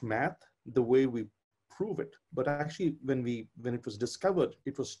teach math the way we prove it. But actually, when it was discovered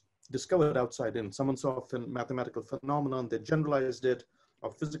outside in. Someone saw a mathematical phenomenon, they generalized it,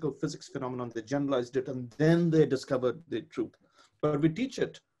 or physics phenomenon, they generalized it, and then they discovered the truth. But we teach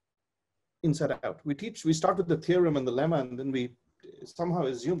it inside out. We start with the theorem and the lemma, and then we somehow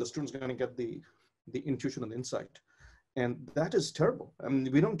assume the student's going to get the intuition and the insight. And that is terrible. I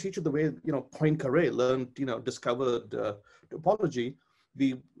mean, we don't teach it the way, Poincaré learned, discovered topology.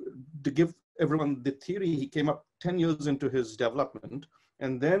 To give everyone the theory, he came up 10 years into his development,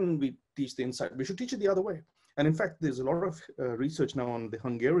 and then we teach the insight. We should teach it the other way. And in fact, there's a lot of research now on the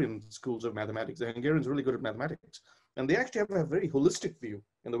Hungarian schools of mathematics. The Hungarians are really good at mathematics. And they actually have a very holistic view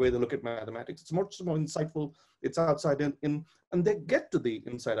in the way they look at mathematics. It's much more insightful, it's outside in, and they get to the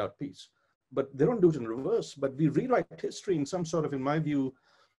inside out piece. But they don't do it in reverse, but we rewrite history in some sort of, in my view,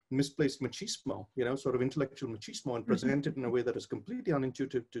 misplaced machismo, sort of intellectual machismo, and present it in a way that is completely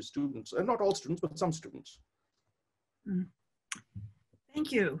unintuitive to students, and not all students, but some students.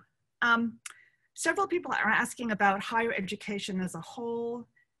 Thank you. Several people are asking about higher education as a whole,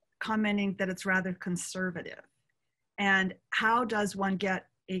 commenting that it's rather conservative. And how does one get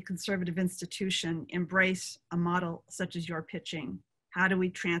a conservative institution embrace a model such as you're pitching? How do we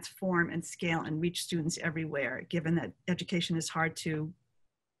transform and scale and reach students everywhere, given that education is hard to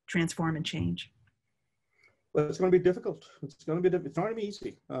transform and change? Well, it's going to be difficult. It's not going to be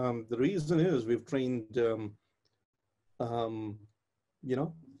easy. The reason is we've trained,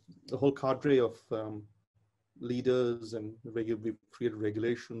 the whole cadre of leaders, and we've created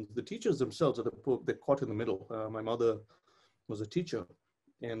regulations. The teachers themselves they're caught in the middle. My mother was a teacher,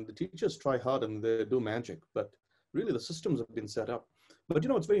 and the teachers try hard and they do magic, but really the systems have been set up. But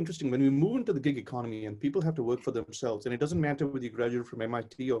it's very interesting when we move into the gig economy and people have to work for themselves, and it doesn't matter whether you graduate from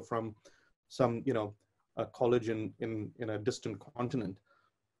MIT or from some, a college in a distant continent.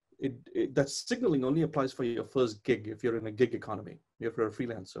 that signaling only applies for your first gig if you're in a gig economy, if you're a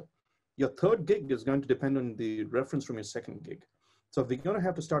freelancer. Your third gig is going to depend on the reference from your second gig. So we're going to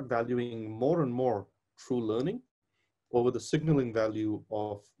have to start valuing more and more true learning over the signaling value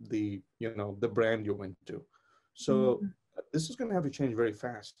of the, the brand you went to. So this is going to have to change very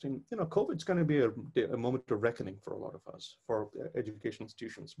fast. And, COVID's going to be a moment of reckoning for a lot of us, for education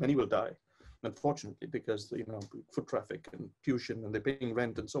institutions. Many will die, unfortunately, because, foot traffic and tuition and they're paying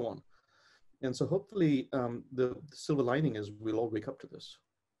rent and so on. And so hopefully the silver lining is we'll all wake up to this.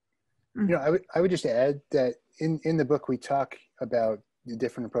 I would just add that in the book, we talk about the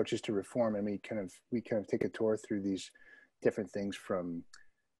different approaches to reform, and we kind of take a tour through these different things from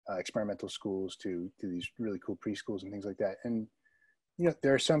experimental schools to these really cool preschools and things like that. And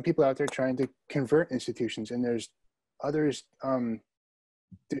there are some people out there trying to convert institutions, and there's others.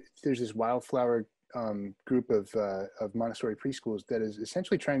 There's this wildflower group of Montessori preschools that is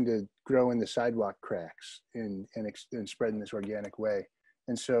essentially trying to grow in the sidewalk cracks and spread in this organic way.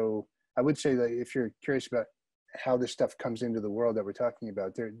 And so I would say that if you're curious about how this stuff comes into the world that we're talking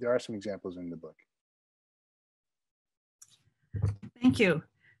about, there are some examples in the book. Thank you.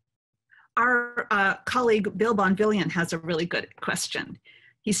 Our colleague Bill Bonvillian has a really good question.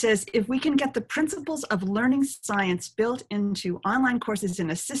 He says, if we can get the principles of learning science built into online courses in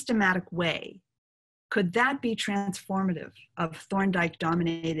a systematic way, could that be transformative of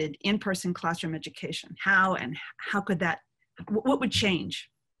Thorndike-dominated in-person classroom education? How could that, what would change?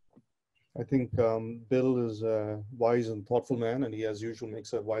 I think Bill is a wise and thoughtful man, and he, as usual,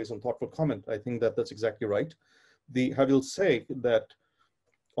 makes a wise and thoughtful comment. I think that that's exactly right. I will say that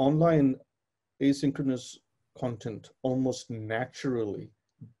online asynchronous content almost naturally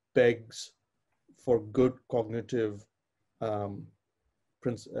begs for good cognitive,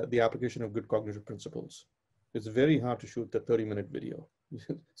 the application of good cognitive principles. It's very hard to shoot a 30-minute video.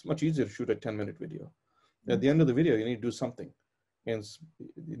 It's much easier to shoot a 10-minute video. At the end of the video, you need to do something. And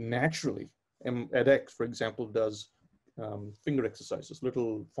naturally, edX, for example, does finger exercises,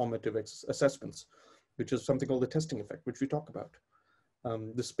 little formative assessments, which is something called the testing effect, which we talk about.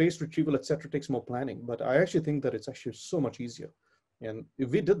 The space retrieval, et cetera, takes more planning, but I actually think that it's actually so much easier. And if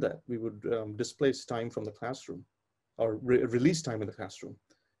we did that, we would displace time from the classroom or release time in the classroom.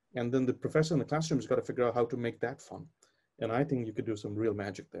 And then the professor in the classroom has got to figure out how to make that fun. And I think you could do some real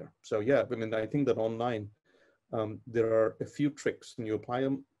magic there. So yeah, I mean, I think that online, there are a few tricks and you apply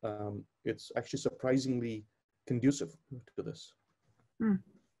them. It's actually surprisingly conducive to this.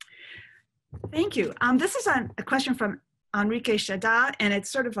 Thank you. This is a question from Enrique Shada, and it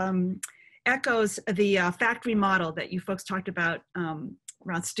sort of echoes the factory model that you folks talked about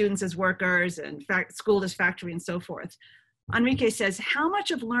around students as workers and school as factory and so forth. Enrique says, how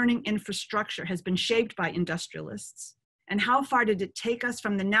much of learning infrastructure has been shaped by industrialists, and how far did it take us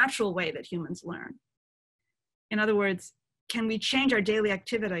from the natural way that humans learn? In other words, can we change our daily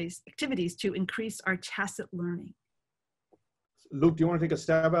activities to increase our tacit learning? Luke, do you want to take a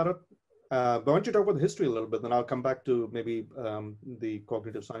stab at it? But why don't you talk about the history a little bit, then I'll come back to maybe the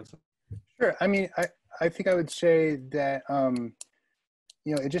cognitive science. Sure. I mean, I think I would say that,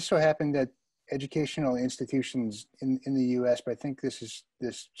 it just so happened that educational institutions in the US, but I think this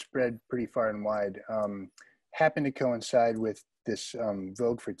spread pretty far and wide, happened to coincide with this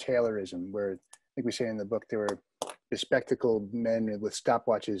vogue for Taylorism, where I think we say in the book, there were bespectacled men with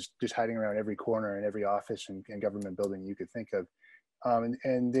stopwatches just hiding around every corner in every office and government building you could think of.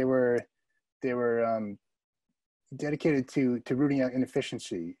 And they were dedicated to rooting out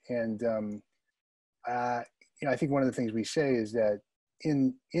inefficiency. And I think one of the things we say is that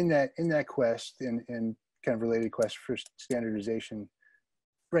in that quest and kind of related quest for standardization,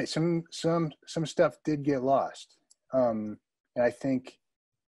 right? Some stuff did get lost, and I think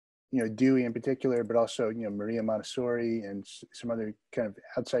Dewey in particular, but also Maria Montessori and some other kind of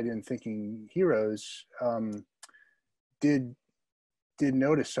outside-in thinking heroes did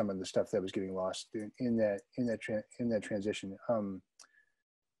notice some of the stuff that was getting lost in that transition.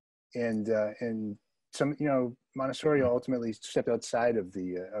 And some Montessori ultimately stepped outside of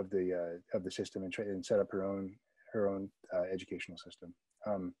the system and set up her own educational system.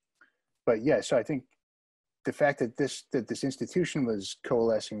 But yeah, so I think the fact that this institution was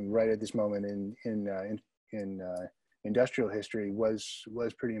coalescing right at this moment in industrial history was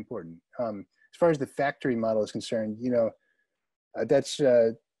pretty important. As far as the factory model is concerned, that's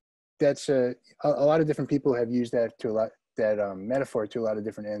a lot of different people have used that metaphor to a lot of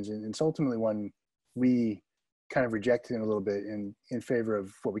different ends, and it's ultimately one we kind of rejected in a little bit in favor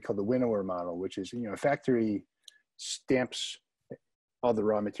of what we call the winnower model, which is a factory stamps all the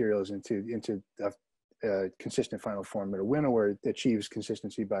raw materials into consistent final form at a winnow where it achieves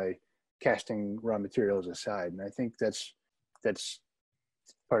consistency by casting raw materials aside. And I think that's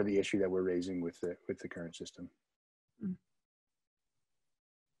part of the issue that we're raising with the current system.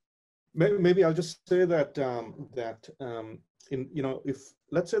 Maybe I'll just say that if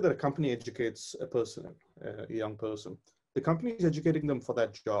let's say that a company educates a person, a young person, the company is educating them for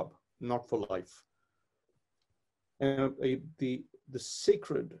that job, not for life. And the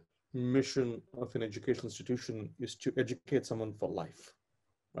sacred mission of an educational institution is to educate someone for life,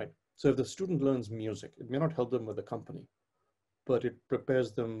 right? So if the student learns music, it may not help them with the company, but it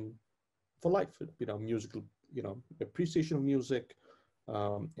prepares them for life. Musical, appreciation of music,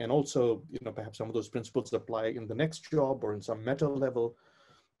 and also, perhaps some of those principles apply in the next job or in some meta level.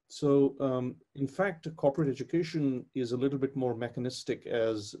 So, in fact, corporate education is a little bit more mechanistic,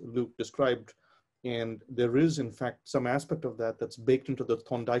 as Luke described, and there is, in fact, some aspect of that that's baked into the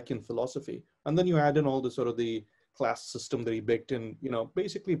Thorndikean philosophy. And then you add in all the sort of the class system that he baked in,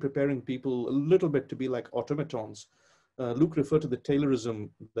 basically preparing people a little bit to be like automatons. Luke referred to the Taylorism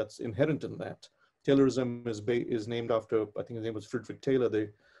that's inherent in that. Taylorism is named after, I think his name was Frederick Taylor,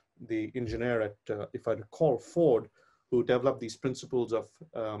 the engineer at, if I recall, Ford, who developed these principles of,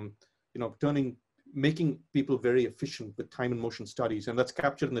 making people very efficient with time and motion studies. And that's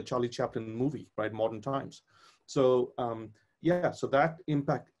captured in the Charlie Chaplin movie, right? Modern Times. So so that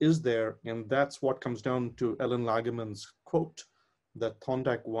impact is there. And that's what comes down to Ellen Lagerman's quote that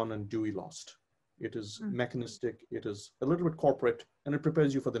Thorndike won and Dewey lost. It is mechanistic, it is a little bit corporate, and it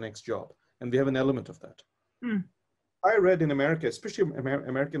prepares you for the next job. And we have an element of that. Higher ed in America, especially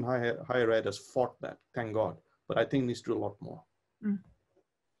American higher ed, has fought that, thank God. But I think needs to do a lot more.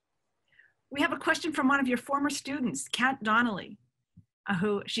 We have a question from one of your former students, Kat Donnelly,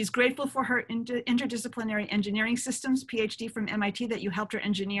 who she's grateful for her interdisciplinary engineering systems PhD from MIT that you helped her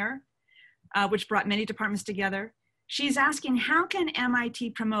engineer, which brought many departments together. She's asking, how can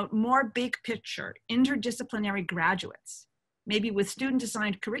MIT promote more big picture interdisciplinary graduates, maybe with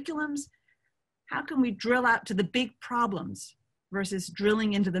student-designed curriculums? How can we drill out to the big problems versus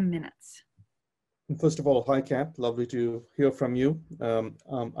drilling into the minutes? First of all, hi, Kat. Lovely to hear from you.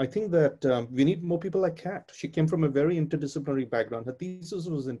 I think that we need more people like Kat. She came from a very interdisciplinary background. Her thesis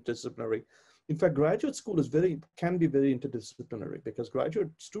was interdisciplinary. In fact, graduate school can be very interdisciplinary because graduate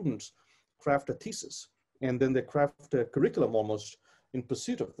students craft a thesis and then they craft a curriculum almost in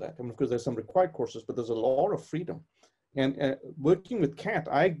pursuit of that. I mean, of course, there's some required courses, but there's a lot of freedom. And working with Kat,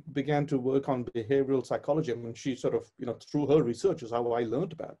 I began to work on behavioral psychology. I mean, she sort of, through her research is how I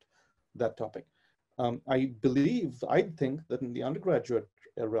learned about that topic. I think that in the undergraduate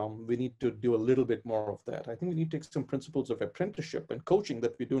realm, we need to do a little bit more of that. I think we need to take some principles of apprenticeship and coaching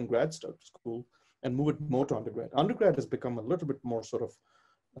that we do in grad school and move it more to undergrad. Undergrad has become a little bit more sort of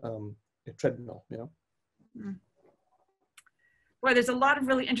a treadmill, Well, there's a lot of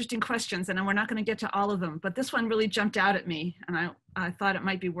really interesting questions, and we're not going to get to all of them, but this one really jumped out at me, and I thought it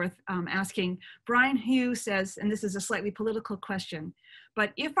might be worth asking. Brian Hughes says, and this is a slightly political question,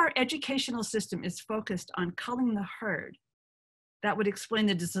 but if our educational system is focused on culling the herd, that would explain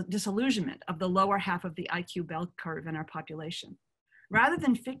the disillusionment of the lower half of the IQ bell curve in our population. Rather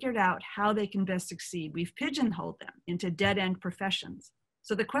than figured out how they can best succeed, we've pigeonholed them into dead-end professions.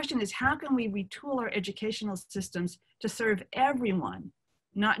 So the question is, how can we retool our educational systems to serve everyone,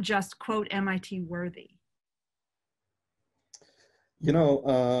 not just, quote, MIT worthy?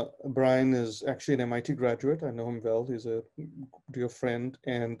 Brian is actually an MIT graduate. I know him well. He's a dear friend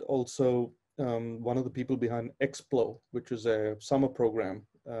and also one of the people behind xPlo, which is a summer program.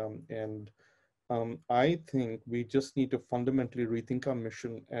 I think we just need to fundamentally rethink our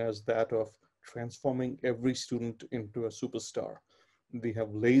mission as that of transforming every student into a superstar. We have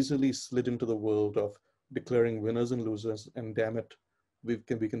lazily slid into the world of declaring winners and losers, and damn it, we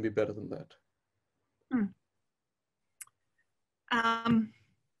can be better than that.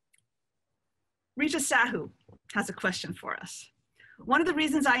 Rita Sahu has a question for us. One of the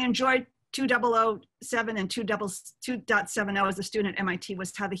reasons I enjoyed 2007 and 2.70 as a student at MIT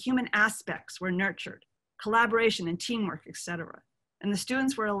was how the human aspects were nurtured, collaboration and teamwork, etc. And the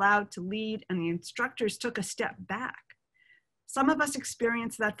students were allowed to lead and the instructors took a step back. Some of us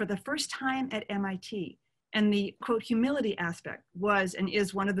experienced that for the first time at MIT, and the, quote, humility aspect was and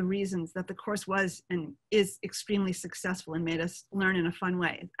is one of the reasons that the course was and is extremely successful and made us learn in a fun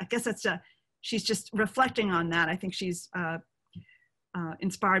way. I guess she's just reflecting on that. I think she's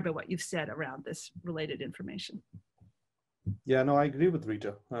inspired by what you've said around this related information. Yeah, no, I agree with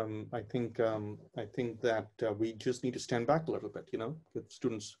Rita. I think that we just need to stand back a little bit, with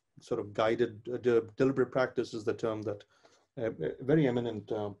students sort of guided, deliberate practice is the term that a very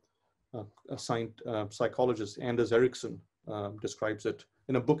eminent psychologist, Anders Ericsson, describes it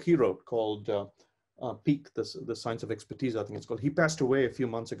in a book he wrote called Peak, the Science of Expertise, I think it's called. He passed away a few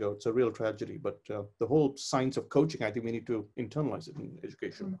months ago. It's a real tragedy, but the whole science of coaching, I think we need to internalize it in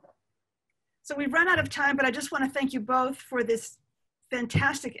education. So we've run out of time, but I just want to thank you both for this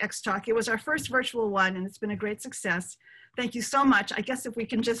fantastic xTalk. It was our first virtual one, and it's been a great success. Thank you so much. I guess if we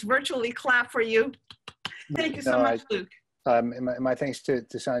can just virtually clap for you. Thank you so much, Luke. My thanks to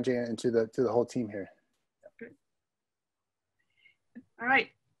Sanjay and to the whole team here. All right.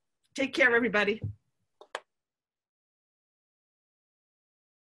 Take care, everybody.